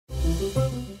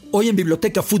Hoy en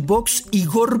Biblioteca Footbox,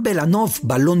 Igor Belánov,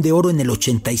 balón de oro en el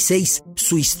 86.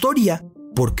 Su historia,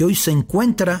 porque hoy se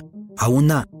encuentra a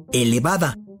una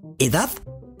elevada edad,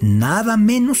 nada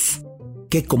menos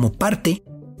que como parte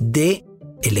del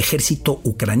ejército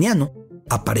ucraniano.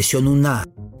 Apareció en una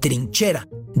trinchera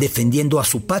defendiendo a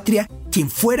su patria, quien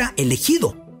fuera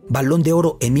elegido balón de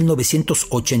oro en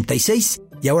 1986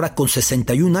 y ahora con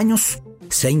 61 años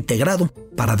se ha integrado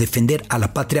para defender a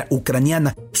la patria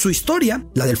ucraniana. Su historia,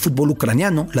 la del fútbol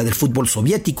ucraniano, la del fútbol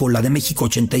soviético, la de México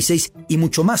 86 y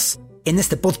mucho más en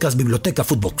este podcast Biblioteca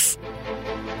Footbox.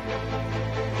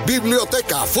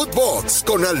 Biblioteca Footbox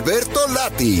con Alberto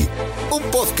Lati, un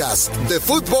podcast de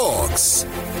Footbox.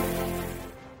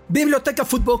 Biblioteca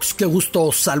Footbox, qué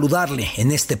gusto saludarle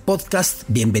en este podcast.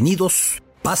 Bienvenidos,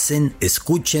 pasen,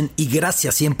 escuchen y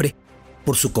gracias siempre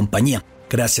por su compañía.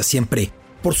 Gracias siempre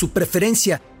por su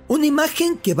preferencia. Una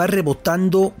imagen que va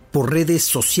rebotando por redes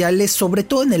sociales, sobre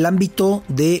todo en el ámbito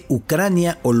de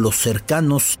Ucrania o los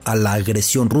cercanos a la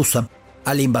agresión rusa,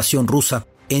 a la invasión rusa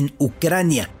en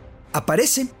Ucrania.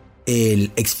 Aparece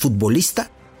el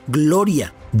exfutbolista,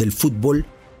 gloria del fútbol,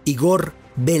 Igor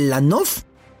Belánov,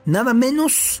 nada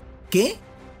menos que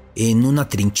en una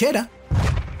trinchera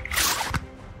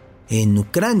en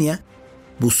Ucrania,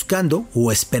 buscando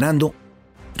o esperando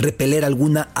repeler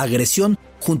alguna agresión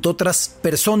junto a otras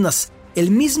personas.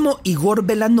 El mismo Igor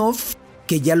Belánov,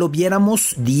 que ya lo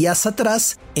viéramos días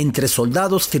atrás, entre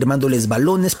soldados, firmándoles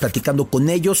balones, platicando con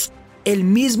ellos. El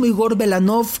mismo Igor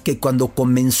Belánov que cuando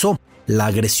comenzó la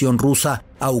agresión rusa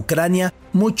a Ucrania,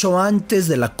 mucho antes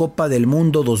de la Copa del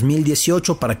Mundo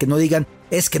 2018, para que no digan,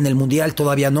 es que en el Mundial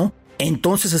todavía no.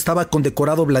 Entonces estaba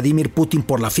condecorado Vladimir Putin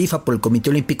por la FIFA, por el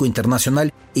Comité Olímpico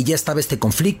Internacional, y ya estaba este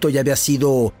conflicto, ya había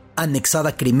sido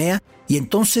anexada Crimea, y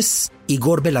entonces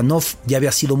Igor Belánov ya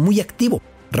había sido muy activo,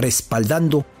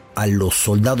 respaldando a los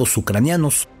soldados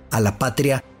ucranianos, a la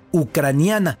patria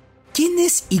ucraniana. ¿Quién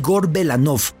es Igor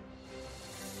Belánov?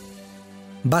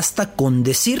 Basta con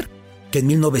decir que en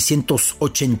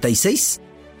 1986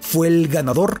 fue el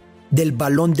ganador del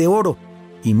Balón de Oro,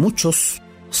 y muchos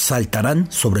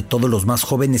saltarán, sobre todo los más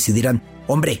jóvenes, y dirán,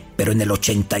 hombre, pero en el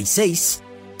 86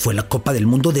 fue la Copa del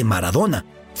Mundo de Maradona,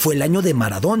 fue el año de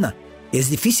Maradona. Es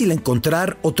difícil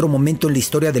encontrar otro momento en la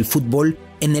historia del fútbol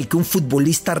en el que un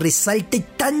futbolista resalte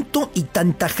tanto y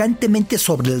tan tajantemente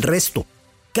sobre el resto,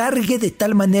 cargue de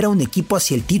tal manera a un equipo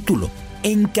hacia el título,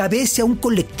 encabece a un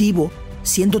colectivo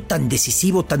siendo tan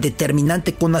decisivo, tan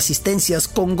determinante, con asistencias,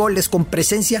 con goles, con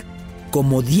presencia,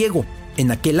 como Diego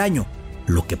en aquel año.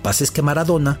 Lo que pasa es que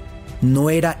Maradona no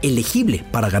era elegible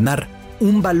para ganar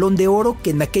un Balón de Oro, que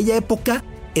en aquella época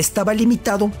estaba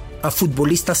limitado a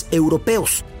futbolistas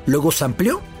europeos. Luego se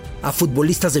amplió a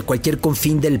futbolistas de cualquier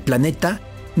confín del planeta,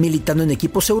 militando en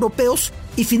equipos europeos,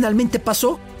 y finalmente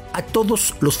pasó a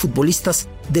todos los futbolistas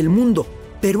del mundo.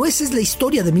 Pero esa es la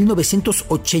historia de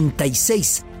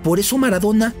 1986. Por eso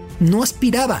Maradona no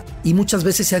aspiraba, y muchas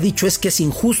veces se ha dicho es que es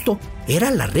injusto.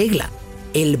 Era la regla.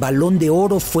 El Balón de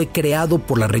Oro fue creado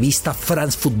por la revista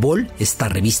France Football, esta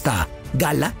revista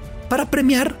gala, para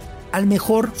premiar al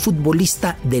mejor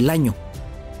futbolista del año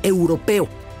europeo.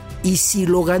 Y si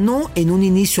lo ganó en un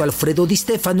inicio Alfredo Di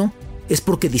Stéfano, es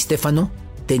porque Di Stéfano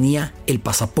tenía el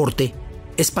pasaporte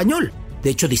español. De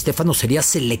hecho, Di Stéfano sería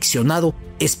seleccionado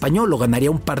español, lo ganaría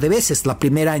un par de veces. La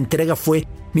primera entrega fue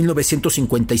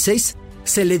 1956.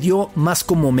 Se le dio más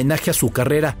como homenaje a su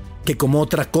carrera que como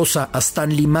otra cosa a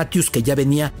Stanley Matthews, que ya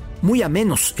venía muy a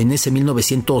menos en ese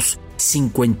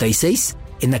 1956.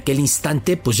 En aquel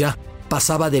instante, pues ya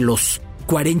pasaba de los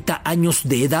 40 años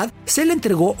de edad. Se le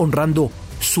entregó honrando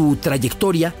su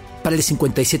trayectoria. Para el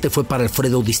 57 fue para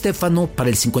Alfredo Di Stéfano, para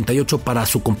el 58 para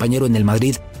su compañero en el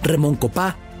Madrid, Ramón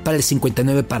Copá, para el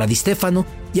 59 para Di Stéfano,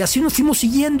 y así nos fuimos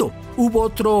siguiendo. Hubo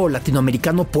otro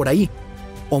latinoamericano por ahí,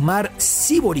 Omar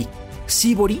Sívori,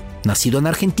 nacido en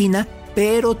Argentina,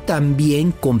 pero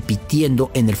también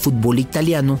compitiendo en el fútbol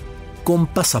italiano con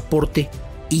pasaporte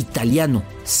italiano.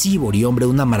 Sívori, hombre,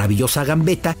 una maravillosa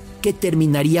gambeta, que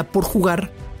terminaría por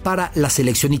jugar para la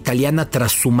selección italiana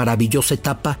tras su maravillosa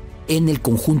etapa en el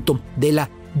conjunto de la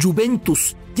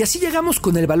Juventus. Y así llegamos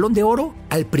con el Balón de Oro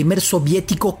al primer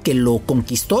soviético que lo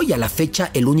conquistó, y a la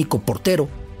fecha el único portero,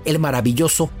 el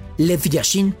maravilloso Lev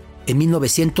Yashin, en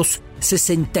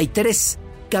 1963.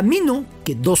 Camino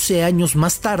que 12 años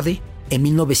más tarde, en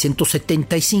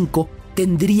 1975,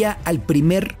 tendría al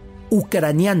primer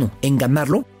ucraniano en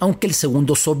ganarlo, aunque el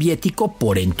segundo soviético,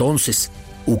 por entonces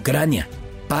Ucrania,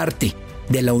 parte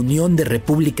de la Unión de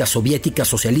Repúblicas Soviéticas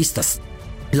Socialistas,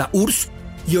 la URSS,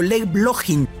 y Oleg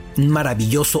Blochin,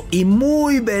 maravilloso y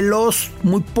muy veloz,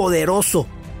 muy poderoso,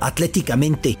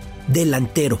 atléticamente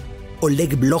delantero.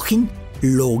 Oleg Blochin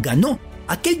lo ganó.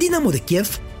 Aquel Dinamo de Kiev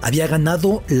había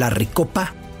ganado la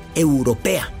Recopa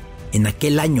Europea en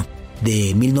aquel año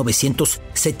de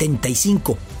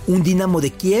 1975. Un Dinamo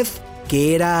de Kiev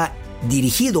que era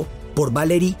dirigido por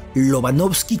Valery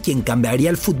Lobanovsky, quien cambiaría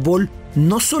el fútbol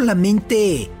no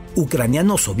solamente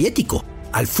ucraniano o soviético,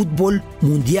 al fútbol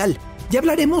mundial. Ya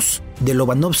hablaremos de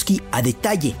Lobanovsky a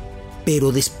detalle,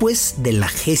 pero después de la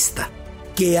gesta,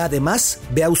 que además,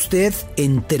 vea usted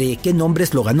entre qué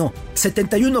nombres lo ganó: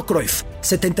 71 Cruyff,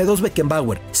 72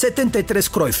 Beckenbauer, 73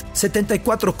 Cruyff,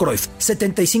 74 Cruyff,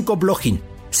 75 Blochin,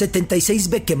 76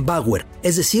 Beckenbauer,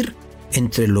 es decir,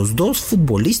 entre los dos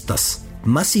futbolistas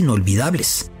más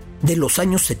inolvidables de los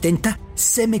años 70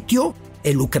 se metió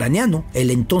el ucraniano,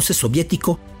 el entonces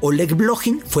soviético Oleg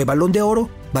Blochin. Fue Balón de Oro,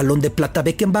 Balón de Plata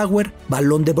Beckenbauer,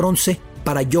 Balón de Bronce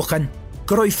para Johan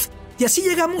Cruyff. Y así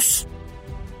llegamos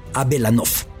a Belánov.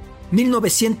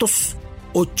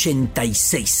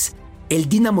 1986. El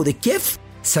Dinamo de Kiev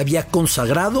se había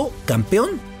consagrado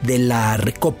campeón de la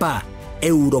Recopa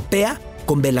Europea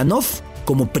con Belánov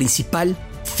como principal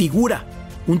figura.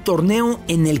 Un torneo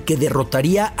en el que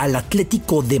derrotaría al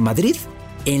Atlético de Madrid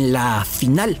en la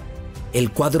final.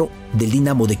 El cuadro del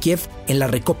Dinamo de Kiev en la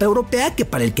Recopa Europea, que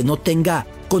para el que no tenga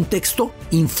contexto,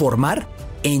 informar,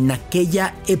 en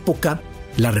aquella época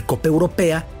la Recopa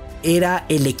Europea era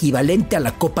el equivalente a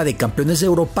la Copa de Campeones de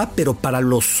Europa, pero para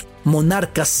los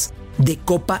monarcas de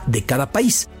Copa de cada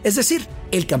país. Es decir,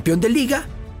 el campeón de Liga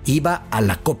iba a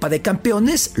la Copa de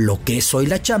Campeones, lo que es hoy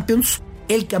la Champions.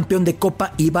 El campeón de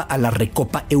Copa iba a la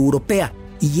Recopa Europea.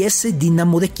 Y ese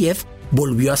Dinamo de Kiev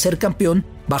volvió a ser campeón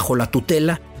bajo la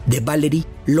tutela de Valery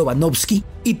Lobanovsky.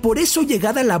 Y por eso,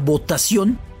 llegada la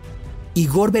votación,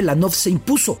 Igor Belánov se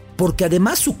impuso, porque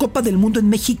además su Copa del Mundo en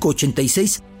México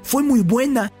 86 fue muy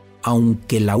buena,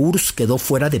 aunque la URSS quedó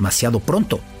fuera demasiado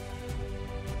pronto.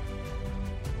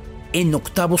 En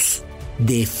octavos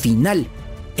de final.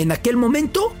 En aquel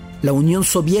momento, la Unión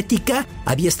Soviética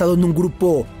había estado en un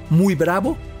grupo muy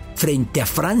bravo frente a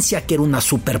Francia, que era una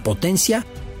superpotencia,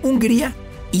 Hungría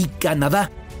y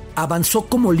Canadá. Avanzó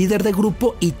como líder de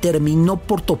grupo y terminó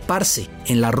por toparse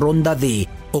en la ronda de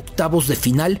octavos de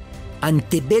final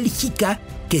ante Bélgica,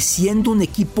 que siendo un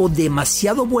equipo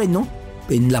demasiado bueno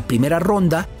en la primera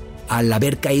ronda, al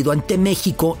haber caído ante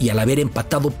México y al haber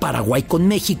empatado Paraguay con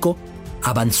México,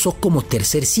 avanzó como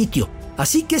tercer sitio.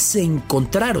 Así que se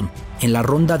encontraron en la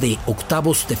ronda de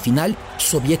octavos de final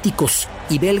soviéticos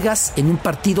y belgas en un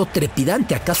partido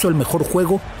trepidante, acaso el mejor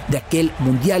juego de aquel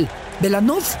mundial.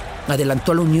 Belánov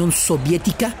adelantó a la Unión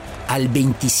Soviética al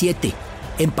 27.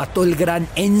 Empató el gran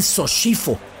Enzo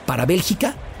Schifo para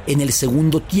Bélgica en el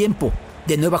segundo tiempo.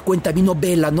 De nueva cuenta vino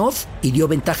Belánov y dio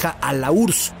ventaja a la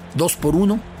URSS.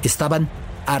 2-1, estaban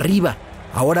arriba.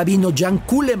 Ahora vino Jan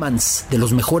Keulemans, de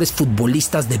los mejores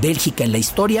futbolistas de Bélgica en la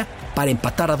historia, para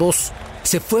empatar a 2.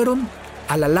 Se fueron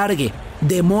a la largue.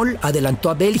 De Mol adelantó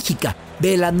a Bélgica.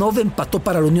 Belánov empató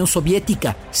para la Unión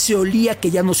Soviética. Se olía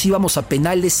que ya nos íbamos a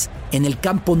penales en el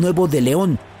Campo Nuevo de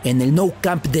León, en el Nou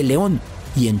Camp de León.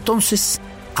 Y entonces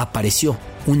apareció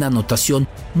una anotación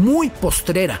muy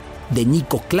postrera de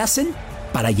Nico Klaassen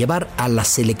para llevar a la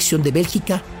selección de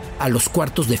Bélgica a los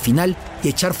cuartos de final y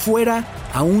echar fuera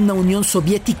a una Unión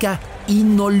Soviética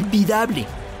inolvidable.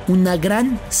 Una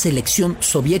gran selección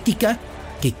soviética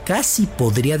que casi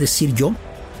podría decir yo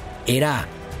era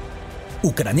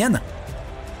ucraniana.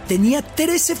 Tenía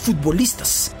 13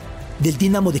 futbolistas del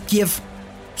Dinamo de Kiev.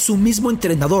 Su mismo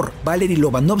entrenador, Valery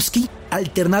Lobanovsky,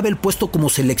 alternaba el puesto como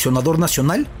seleccionador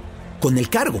nacional con el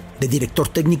cargo de director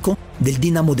técnico del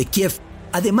Dinamo de Kiev.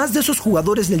 Además de esos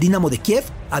jugadores del Dinamo de Kiev,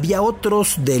 había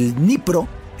otros del Dnipro.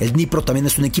 El Dnipro también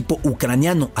es un equipo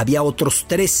ucraniano. Había otros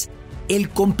 3. El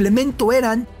complemento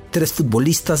eran 3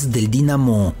 futbolistas del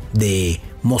Dinamo de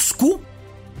Moscú.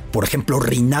 Por ejemplo,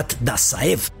 Rinat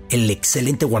Dazaev, el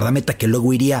excelente guardameta que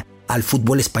luego iría al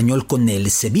fútbol español con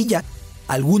el Sevilla.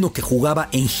 Alguno que jugaba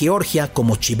en Georgia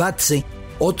como Chivatse.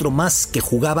 Otro más que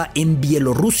jugaba en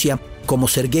Bielorrusia como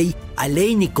Sergei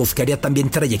Aleinikov, que haría también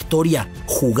trayectoria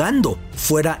jugando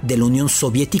fuera de la Unión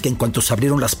Soviética. En cuanto se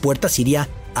abrieron las puertas, iría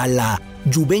a la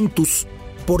Juventus,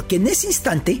 porque en ese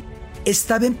instante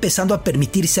estaba empezando a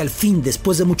permitirse al fin,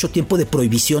 después de mucho tiempo de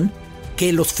prohibición,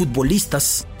 que los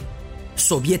futbolistas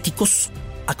soviéticos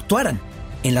actuaran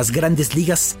en las grandes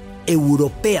ligas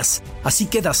europeas. Así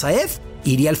que Dazaev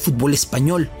iría al fútbol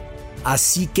español.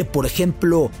 Así que, por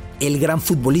ejemplo, el gran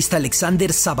futbolista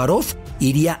Alexander Savarov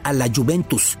iría a la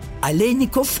Juventus.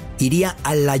 Aleinikov iría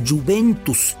a la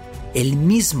Juventus. El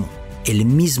mismo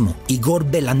Igor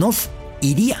Belánov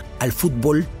iría al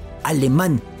fútbol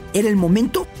alemán. Era el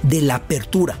momento de la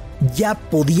apertura. Ya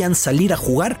podían salir a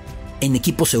jugar en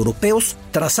equipos europeos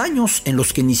tras años en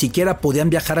los que ni siquiera podían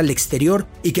viajar al exterior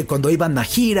y que cuando iban a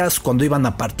giras, cuando iban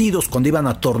a partidos, cuando iban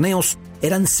a torneos,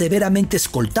 eran severamente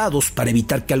escoltados para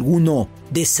evitar que alguno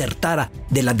desertara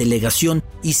de la delegación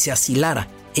y se asilara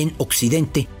en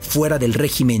Occidente, fuera del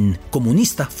régimen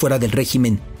comunista, fuera del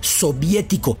régimen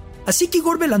soviético. Así que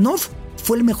Igor Belánov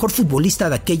fue el mejor futbolista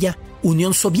de aquella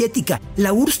Unión Soviética.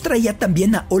 La URSS traía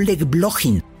también a Oleg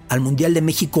Blochin al Mundial de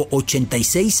México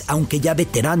 86, aunque ya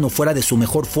veterano, fuera de su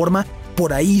mejor forma.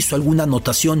 Por ahí hizo alguna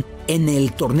anotación en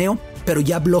el torneo, pero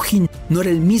ya Blochin no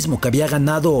era el mismo que había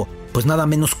ganado, pues nada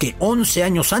menos que 11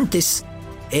 años antes,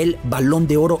 el Balón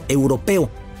de Oro europeo.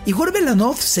 Igor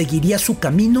Belánov seguiría su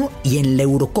camino y en la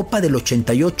Eurocopa del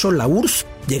 88 la URSS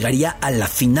llegaría a la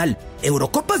final.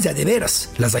 Eurocopas de a de veras,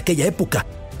 las de aquella época.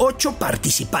 8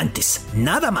 participantes,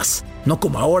 nada más. No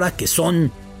como ahora que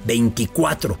son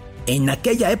 24. En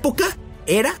aquella época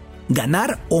era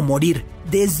ganar o morir.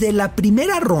 Desde la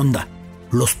primera ronda,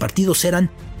 los partidos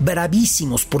eran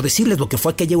bravísimos, por decirles lo que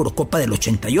fue aquella Eurocopa del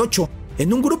 88.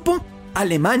 En un grupo,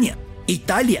 Alemania,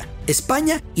 Italia,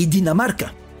 España y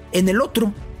Dinamarca. En el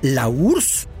otro, la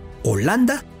URSS,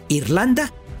 Holanda,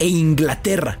 Irlanda e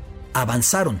Inglaterra.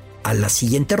 Avanzaron a la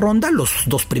siguiente ronda los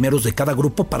 2 primeros de cada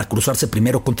grupo para cruzarse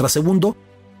primero contra segundo.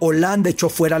 Holanda echó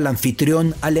fuera al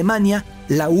anfitrión Alemania,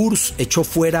 la URSS echó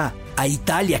fuera a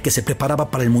Italia, que se preparaba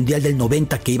para el Mundial del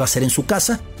 90 que iba a ser en su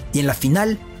casa, y en la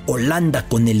final Holanda,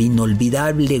 con el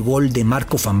inolvidable gol de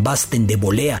Marco van Basten de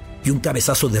volea y un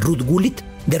cabezazo de Ruud Gullit,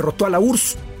 derrotó a la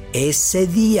URSS. Ese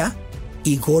día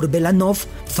Igor Belánov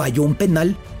falló un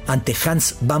penal ante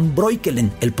Hans van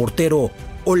Breukelen, el portero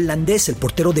holandés, el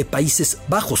portero de Países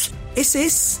Bajos. Ese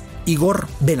es Igor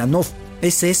Belánov,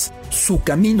 ese es su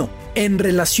camino. En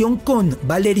relación con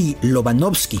Valery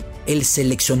Lobanovsky, el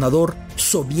seleccionador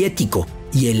soviético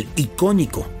y el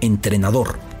icónico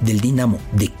entrenador del Dinamo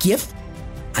de Kiev,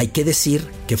 hay que decir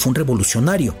que fue un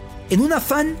revolucionario. En un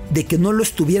afán de que no lo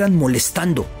estuvieran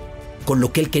molestando con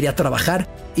lo que él quería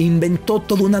trabajar, inventó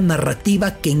toda una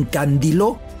narrativa que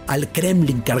encandiló al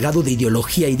Kremlin cargado de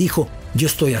ideología y dijo: yo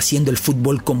estoy haciendo el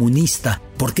fútbol comunista,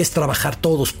 porque es trabajar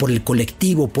todos por el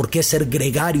colectivo, porque es ser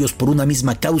gregarios por una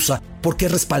misma causa, porque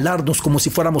es respaldarnos como si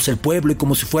fuéramos el pueblo y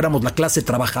como si fuéramos la clase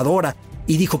trabajadora,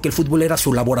 y dijo que el fútbol era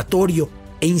su laboratorio,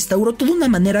 e instauró toda una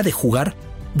manera de jugar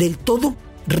del todo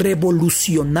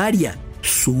revolucionaria.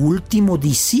 Su último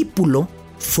discípulo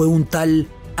fue un tal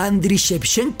Andriy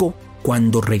Shevchenko,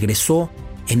 cuando regresó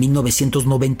en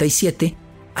 1997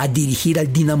 a dirigir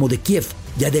al Dinamo de Kiev,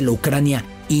 ya de la Ucrania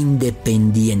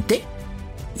independiente,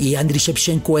 y Andriy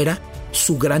Shevchenko era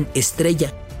su gran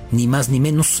estrella, ni más ni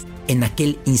menos. En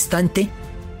aquel instante,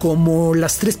 como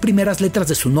las 3 primeras letras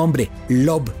de su nombre,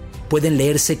 Lob, pueden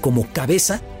leerse como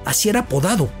cabeza, así era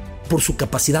apodado, por su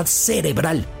capacidad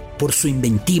cerebral, por su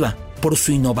inventiva, por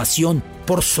su innovación,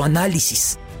 por su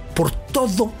análisis, por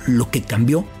todo lo que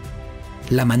cambió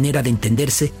la manera de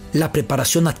entenderse, la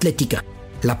preparación atlética,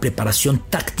 la preparación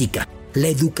táctica, la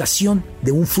educación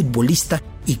de un futbolista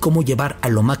y cómo llevar a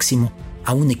lo máximo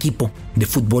a un equipo de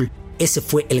fútbol. Ese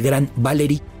fue el gran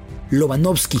Valery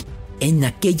Lobanovsky en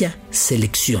aquella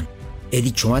selección. He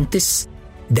dicho antes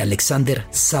de Alexander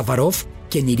Safarov,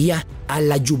 quien iría a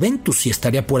la Juventus y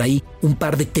estaría por ahí un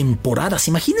par de temporadas.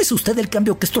 Imagínese usted el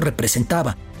cambio que esto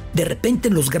representaba. De repente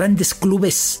en los grandes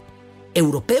clubes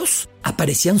europeos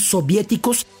aparecían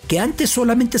soviéticos que antes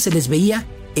solamente se les veía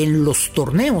en los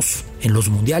torneos, en los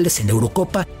mundiales, en la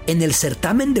Eurocopa, en el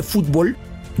certamen de fútbol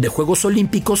de Juegos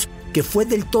Olímpicos, que fue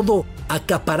del todo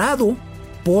acaparado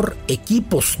por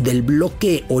equipos del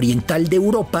bloque oriental de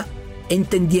Europa,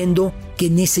 entendiendo que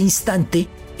en ese instante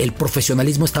el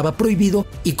profesionalismo estaba prohibido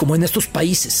y como en estos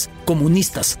países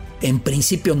comunistas en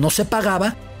principio no se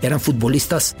pagaba, eran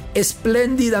futbolistas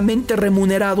espléndidamente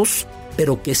remunerados,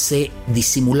 pero que se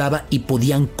disimulaba y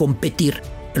podían competir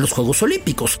en los Juegos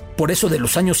Olímpicos. Por eso de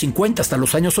los años 50 hasta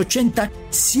los años 80,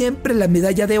 siempre la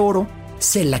medalla de oro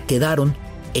se la quedaron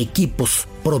equipos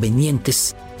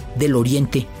provenientes del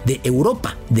oriente de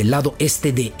Europa, del lado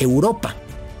este de Europa.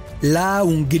 La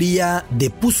Hungría de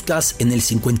Puskás en el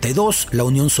 52, la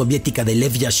Unión Soviética de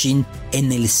Lev Yashin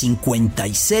en el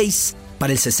 56,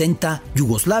 para el 60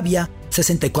 Yugoslavia,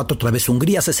 64 otra vez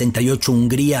Hungría, 68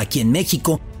 Hungría aquí en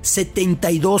México,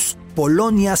 72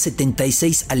 Polonia,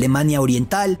 76 Alemania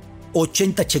Oriental,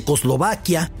 80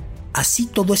 Checoslovaquia, así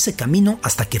todo ese camino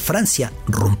hasta que Francia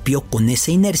rompió con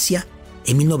esa inercia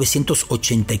en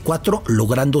 1984,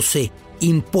 lográndose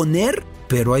imponer,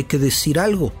 pero hay que decir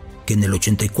algo, que en el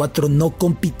 84 no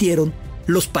compitieron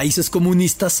los países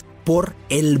comunistas por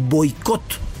el boicot,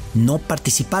 no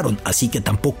participaron, así que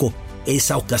tampoco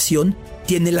esa ocasión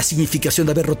tiene la significación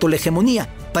de haber roto la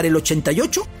hegemonía. Para el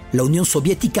 88, la Unión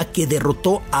Soviética, que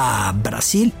derrotó a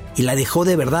Brasil y la dejó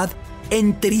de verdad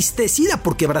entristecida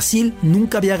porque Brasil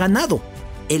nunca había ganado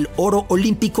el oro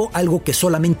olímpico, algo que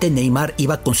solamente Neymar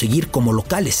iba a conseguir como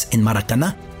locales en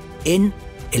Maracaná en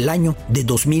el año de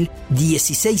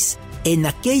 2016. En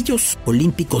aquellos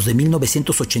Olímpicos de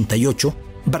 1988,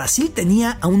 Brasil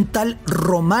tenía a un tal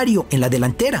Romario en la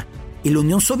delantera y la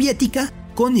Unión Soviética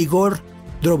con Igor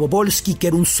Belánov, que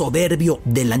era un soberbio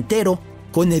delantero,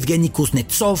 con Evgeny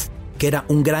Kuznetsov, que era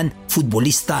un gran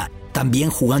futbolista también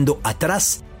jugando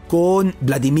atrás, con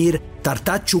Vladimir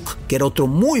Tartachuk, que era otro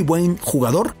muy buen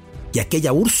jugador, y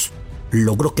aquella URSS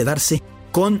logró quedarse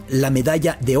con la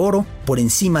medalla de oro por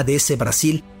encima de ese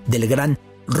Brasil del gran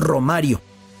Romario.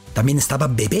 También estaba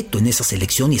Bebeto en esa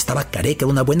selección y estaba Careca,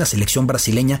 una buena selección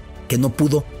brasileña que no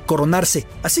pudo coronarse.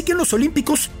 Así que en los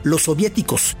Olímpicos, los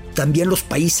soviéticos, también los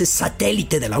países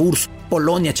satélite de la URSS,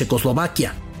 Polonia,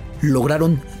 Checoslovaquia,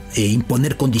 lograron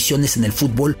imponer condiciones en el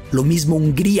fútbol. Lo mismo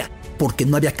Hungría, porque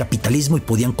no había capitalismo y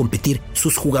podían competir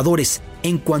sus jugadores.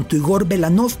 En cuanto a Igor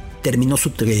Belánov, terminó su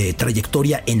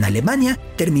trayectoria en Alemania,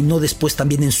 terminó después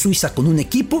también en Suiza con un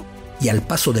equipo y al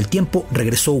paso del tiempo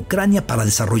regresó a Ucrania para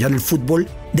desarrollar el fútbol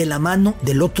de la mano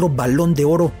del otro balón de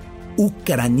oro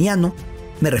ucraniano.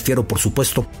 Me refiero, por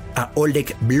supuesto, a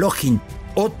Oleg Blochin,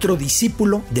 otro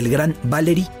discípulo del gran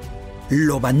Valery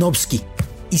Lobanovsky.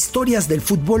 Historias del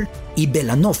fútbol y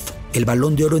Belánov, el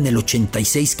balón de oro en el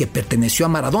 86 que perteneció a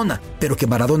Maradona, pero que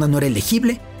Maradona no era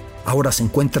elegible, ahora se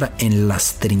encuentra en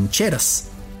las trincheras,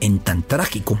 en tan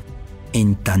trágico,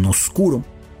 en tan oscuro,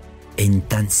 en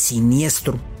tan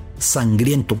siniestro,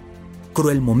 sangriento,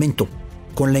 cruel momento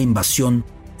con la invasión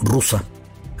rusa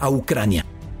a Ucrania.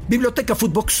 Biblioteca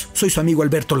Footbox, soy su amigo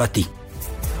Alberto Lati.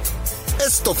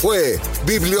 Esto fue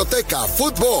Biblioteca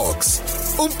Footbox,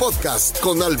 un podcast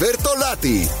con Alberto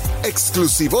Lati,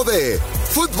 exclusivo de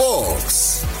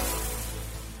Footbox.